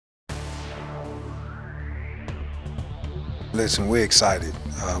Listen, we're excited.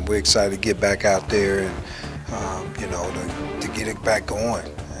 We're excited to get back out there and, to get it back going.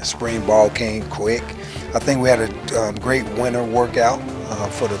 Spring ball came quick. I think we had a great winter workout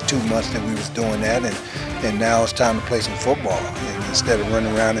for the 2 months that we was doing that, and now it's time to play some football. And instead of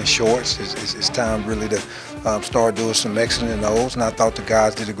running around in shorts, it's time really to start doing some X's and O's, and I thought the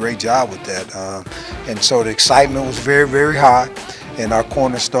guys did a great job with that. And so the excitement was very, very high. And our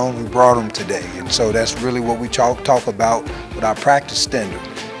cornerstone, we brought them today. And so that's really what we talk about with our practice standard,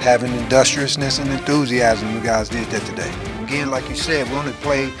 having industriousness and enthusiasm. You guys did that today. Again, like you said, we only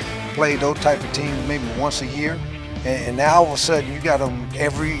play those type of teams maybe once a year. And now all of a sudden you got them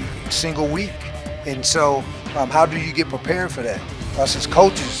every single week. And so how do you get prepared for that? Us as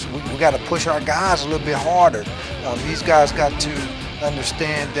coaches, we got to push our guys a little bit harder. These guys got to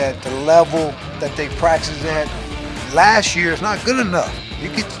understand that the level that they practice at last year is not good enough.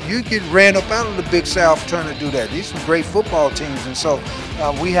 You get ran up out of the Big South trying to do that. These are great football teams, and so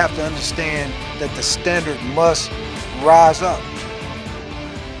we have to understand that the standard must rise up.